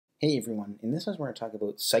Hey everyone, in this one we're going to talk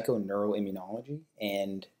about psychoneuroimmunology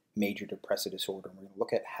and major depressive disorder. We're going to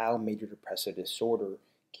look at how major depressive disorder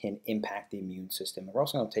can impact the immune system. We're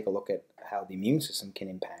also going to take a look at how the immune system can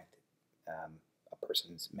impact a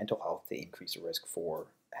person's mental health to increase the risk for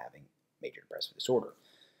having major depressive disorder.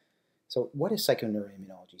 So what is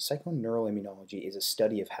psychoneuroimmunology? Psychoneuroimmunology is a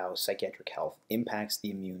study of how psychiatric health impacts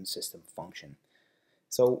the immune system function.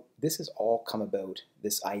 So this has all come about,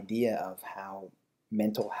 this idea of how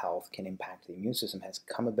mental health can impact the immune system has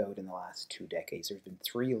come about in the last 2 decades. There's been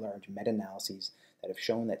 3 large meta-analyses that have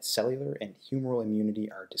shown that cellular and humoral immunity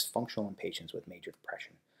are dysfunctional in patients with major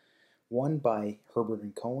depression. One by Herbert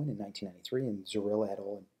and Cohen in 1993 and Zurilla et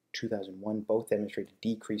al. In 2001 both demonstrated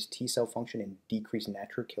decreased T cell function and decreased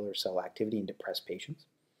natural killer cell activity in depressed patients.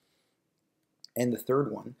 And the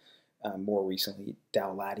third one, more recently,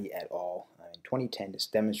 Dowlati et al. In 2010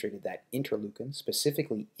 just demonstrated that interleukins,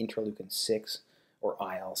 specifically interleukin 6, or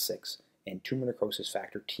IL-6, and tumor necrosis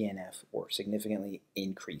factor TNF were significantly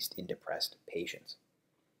increased in depressed patients.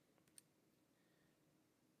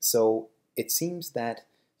 So it seems that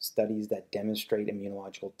studies that demonstrate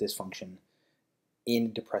immunological dysfunction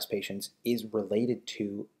in depressed patients is related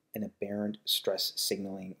to an aberrant stress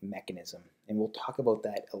signaling mechanism. And we'll talk about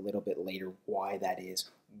that a little bit later, why that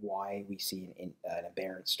is, why we see an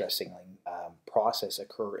aberrant stress signaling process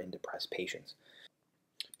occur in depressed patients.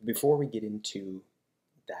 Before we get into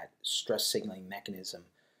that stress signaling mechanism,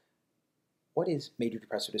 what is major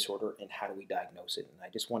depressive disorder and how do we diagnose it? And I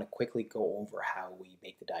just want to quickly go over how we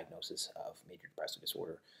make the diagnosis of major depressive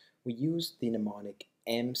disorder. We use the mnemonic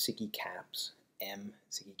MCAPS,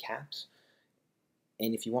 MCAPS.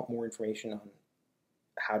 And if you want more information on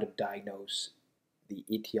how to diagnose the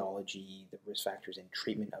etiology, the risk factors, and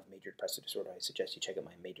treatment of major depressive disorder, I suggest you check out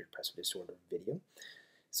my major depressive disorder video.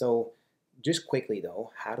 So just quickly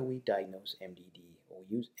though, how do we diagnose MDD? Well,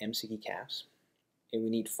 we use MCAPS, and we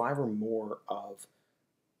need 5 or more of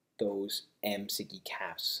those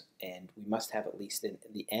MCAPS, and we must have at least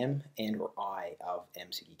the M and or I of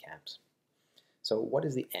MCAPS. So what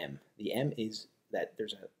is the M? The M is that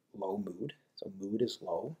there's a low mood, so mood is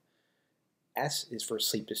low. S is for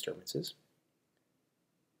sleep disturbances.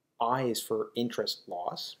 I is for interest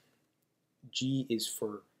loss. G is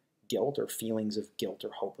for guilt or feelings of guilt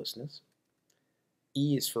or hopelessness.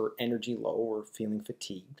 E is for energy low or feeling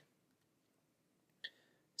fatigued.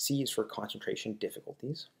 C is for concentration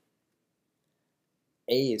difficulties.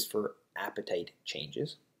 A is for appetite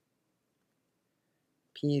changes.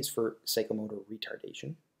 P is for psychomotor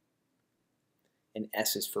retardation. And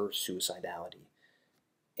S is for suicidality.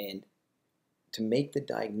 And to make the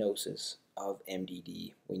diagnosis of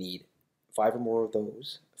MDD, we need 5 or more of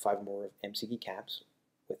those, 5 or more of MCAPS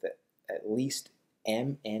with at least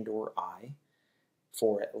M and or I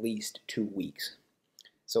for at least 2 weeks.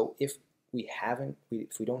 So if we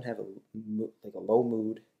don't have a low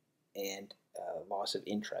mood and loss of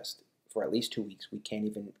interest for at least 2 weeks, we can't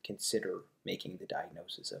even consider making the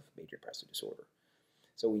diagnosis of major depressive disorder.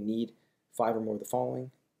 So we need 5 or more of the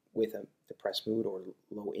following with a depressed mood or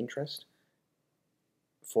low interest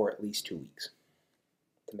for at least 2 weeks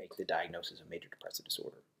to make the diagnosis of major depressive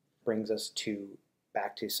disorder. Brings us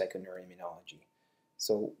back to psychoneuroimmunology.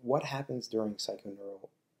 So what happens during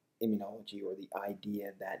psychoneuroimmunology, or the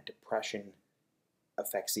idea that depression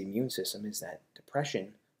affects the immune system, is that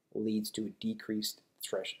depression leads to a decreased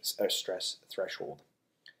stress threshold,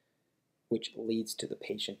 which leads to the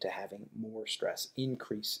patient to having more stress,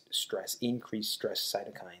 increased stress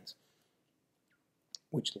cytokines,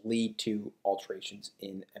 which lead to alterations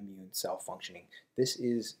in immune cell functioning. This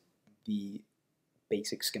is the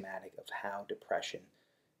basic schematic of how depression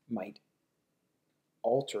might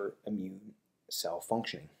alter immune cell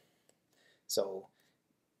functioning. So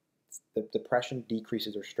the depression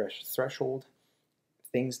decreases their stress threshold.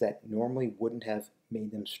 Things that normally wouldn't have made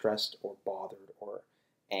them stressed or bothered or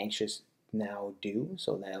anxious now do.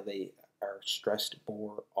 So now they are stressed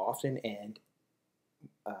more often, and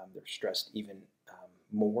they're stressed even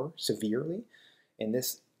more severely. And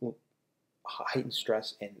this heightened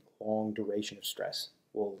stress and long duration of stress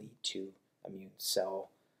will lead to immune cell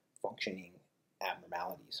functioning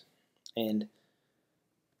abnormalities. And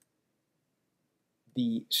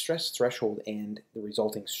the stress threshold and the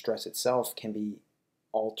resulting stress itself can be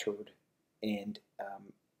altered and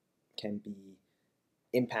can be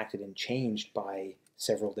impacted and changed by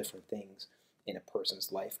several different things in a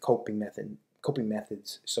person's life. Coping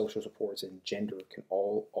methods, social supports, and gender can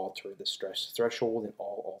all alter the stress threshold and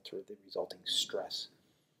all alter the resulting stress.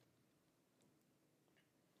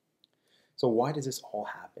 So why does this all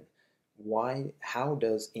happen? How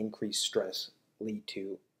does increased stress lead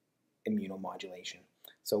to immunomodulation?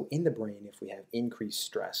 So in the brain, if we have increased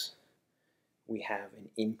stress, we have an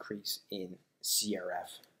increase in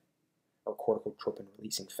CRF, or corticotropin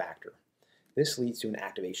releasing factor. This leads to an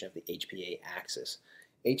activation of the HPA axis.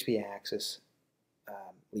 HPA axis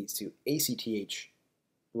leads to ACTH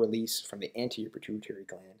release from the anterior pituitary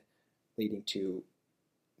gland, leading to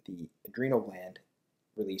the adrenal gland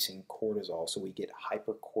releasing cortisol, so we get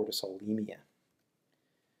hypercortisolemia.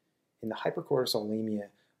 And the hypercortisolemia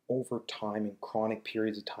over time and chronic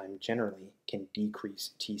periods of time generally can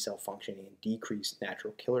decrease T cell functioning and decrease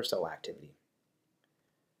natural killer cell activity.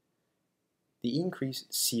 The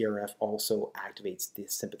increased CRF also activates the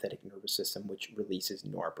sympathetic nervous system, which releases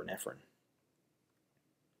norepinephrine.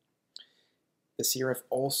 The CRF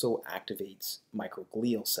also activates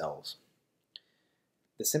microglial cells.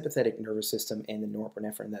 The sympathetic nervous system and the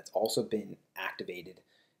norepinephrine that's also been activated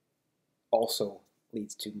also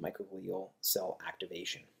leads to microglial cell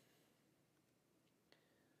activation.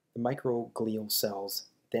 The microglial cells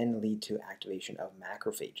then lead to activation of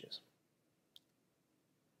macrophages.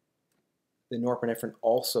 The norepinephrine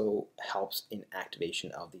also helps in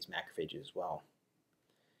activation of these macrophages as well.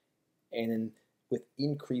 And then with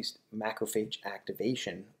increased macrophage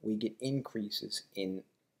activation, we get increases in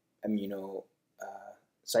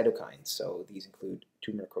cytokines. So these include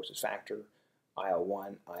tumor necrosis factor,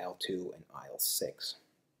 IL-1, IL-2, and IL-6.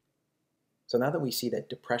 So now that we see that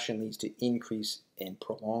depression leads to increase in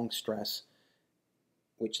prolonged stress,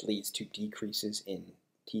 which leads to decreases in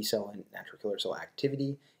T cell and natural killer cell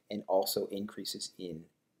activity, and also increases in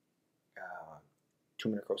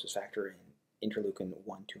tumor necrosis factor and interleukin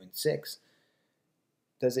 1, 2, and 6,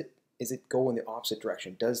 does it go in the opposite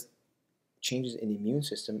direction? Does changes in the immune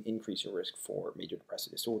system increase your risk for major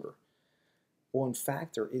depressive disorder? Well, in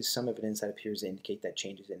fact, there is some evidence that appears to indicate that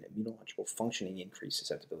changes in immunological functioning increase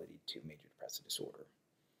susceptibility to major depressive disorder.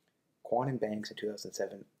 Kwan and Banks in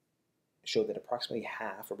 2007 showed that approximately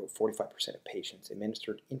half, or about 45% of patients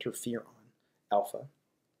administered interferon alpha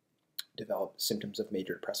develop symptoms of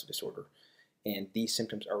major depressive disorder, and these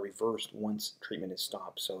symptoms are reversed once treatment is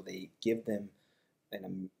stopped. So they give them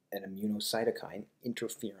an immunocytokine,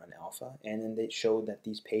 interferon alpha, and then they showed that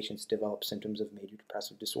these patients develop symptoms of major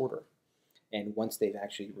depressive disorder. And once they've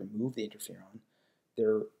actually removed the interferon,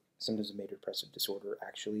 their symptoms of major depressive disorder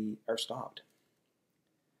actually are stopped.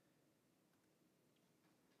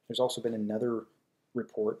 There's also been another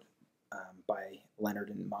report by Leonard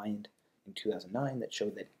and Mind in 2009 that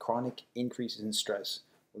showed that chronic increases in stress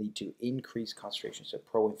lead to increased concentrations of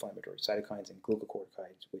pro-inflammatory cytokines and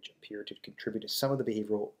glucocorticoids, which appear to contribute to some of the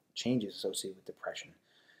behavioral changes associated with depression.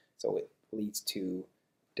 So it leads to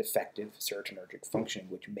defective serotonergic functioning,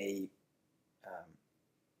 which may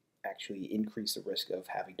actually increase the risk of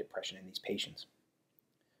having depression in these patients.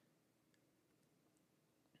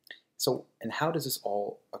 So, and how does this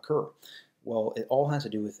all occur? Well, it all has to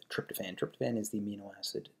do with tryptophan. Tryptophan is the amino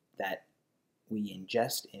acid that we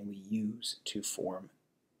ingest and we use to form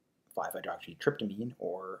 5-hydroxytryptamine,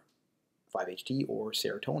 or 5-HT, or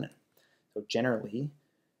serotonin. So generally,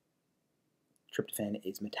 tryptophan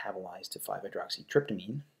is metabolized to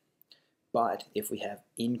 5-hydroxytryptamine, but if we have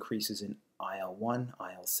increases in IL-1,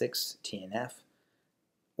 IL-6, TNF,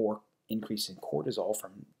 or increase in cortisol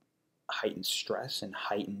from heightened stress and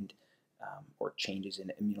heightened or changes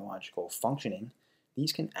in immunological functioning,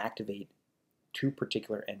 these can activate two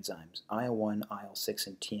particular enzymes. IL-1, IL-6,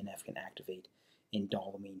 and TNF can activate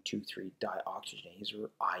indoleamine 2,3 dioxygenase, or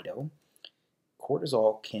IDO.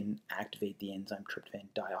 Cortisol can activate the enzyme tryptophan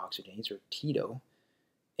dioxygenase, or TIDO,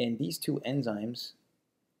 and these two enzymes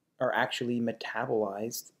are actually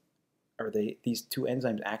metabolized, these two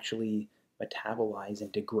enzymes actually metabolize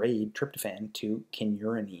and degrade tryptophan to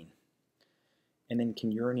kynurenine. And then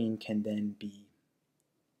kynurenine can then be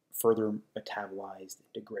further metabolized,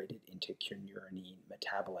 degraded into kynurenine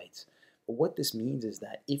metabolites. But what this means is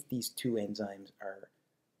that if these two enzymes are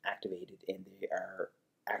activated and they are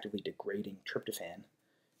actively degrading tryptophan,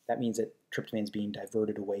 that means that tryptophan is being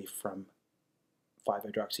diverted away from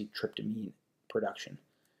 5-hydroxytryptamine production,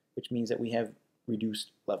 which means that we have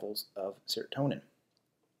reduced levels of serotonin,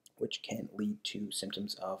 which can lead to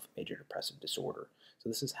symptoms of major depressive disorder. So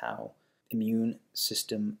this is how immune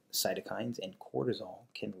system cytokines and cortisol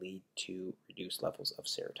can lead to reduced levels of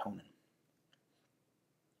serotonin.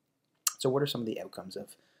 So what are some of the outcomes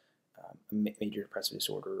of major depressive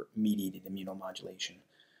disorder mediated immunomodulation?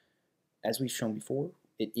 As we've shown before,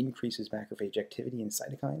 it increases macrophage activity and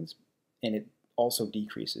cytokines, and it also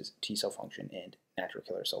decreases T cell function and natural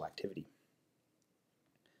killer cell activity.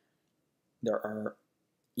 There are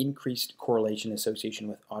increased correlation association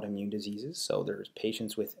with autoimmune diseases. So there's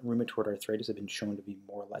patients with rheumatoid arthritis have been shown to be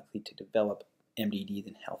more likely to develop MDD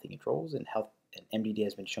than healthy controls, and MDD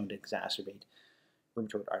has been shown to exacerbate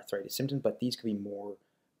rheumatoid arthritis symptoms, but these could be more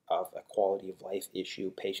of a quality of life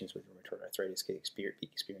issue. Patients with rheumatoid arthritis could be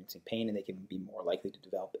experiencing pain, and they can be more likely to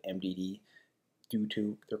develop MDD due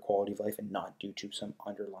to their quality of life and not due to some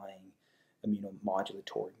underlying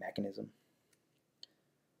immunomodulatory mechanism.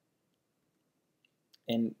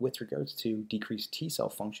 And with regards to decreased T cell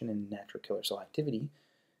function and natural killer cell activity,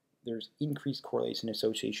 there's increased correlation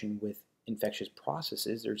association with infectious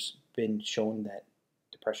processes. There's been shown that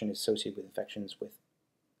depression is associated with infections with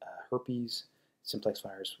herpes, simplex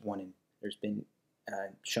virus 1, and there's been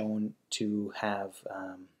shown to have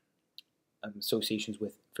associations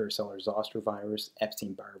with varicella zoster virus,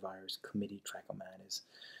 Epstein-Barr virus, Chlamydia trachomatis.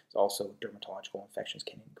 Also, dermatological infections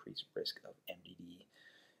can increase risk of MDD.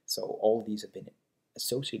 So all of these have been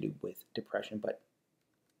associated with depression, but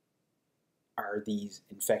are these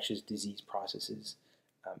infectious disease processes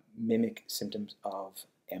mimic symptoms of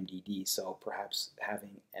MDD? So perhaps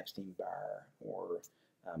having Epstein-Barr or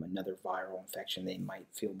another viral infection, they might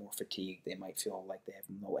feel more fatigued, they might feel like they have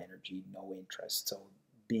no energy, no interest. So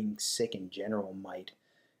being sick in general might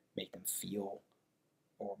make them feel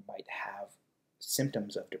or might have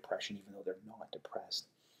symptoms of depression even though they're not depressed.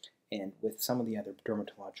 And with some of the other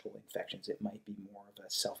dermatological infections, it might be more of a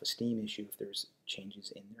self-esteem issue. If there's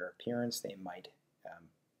changes in their appearance, they might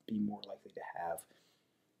be more likely to have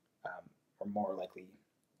or more likely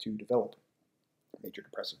to develop major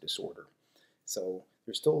depressive disorder. So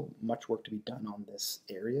there's still much work to be done on this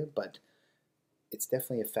area, but it's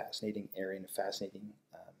definitely a fascinating area and a fascinating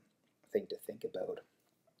thing to think about.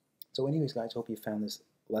 So anyways, guys, hope you found this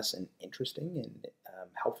lesson interesting and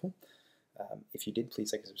helpful. If you did,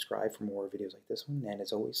 please like and subscribe for more videos like this one. And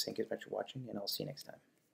as always, thank you so much for watching, and I'll see you next time.